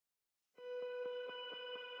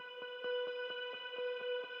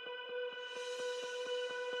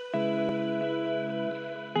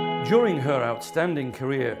During her outstanding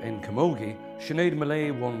career in camogie, Sinéad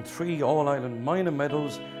Millea won 3 All-Ireland minor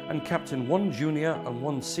medals and captained 1 junior and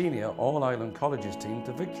 1 senior All-Ireland colleges team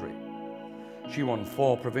to victory. She won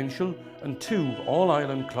 4 provincial and 2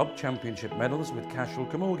 All-Ireland Club Championship medals with Cashel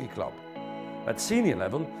Camogie Club. At senior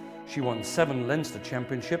level, she won 7 Leinster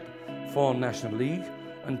Championship, 4 National League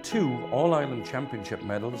and 2 All-Ireland Championship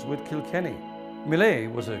medals with Kilkenny.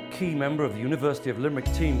 Millea was a key member of the University of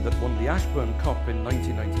Limerick team that won the Ashbourne Cup in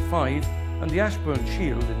 1995 and the Ashbourne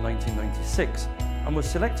Shield in 1996 and was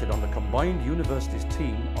selected on the combined universities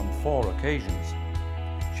team on 4 occasions.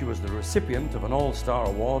 She was the recipient of an All-Star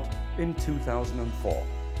Award in 2004.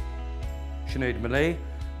 Sinéad Millea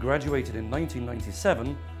graduated in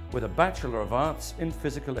 1997 with a Bachelor of Arts in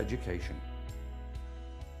Physical Education.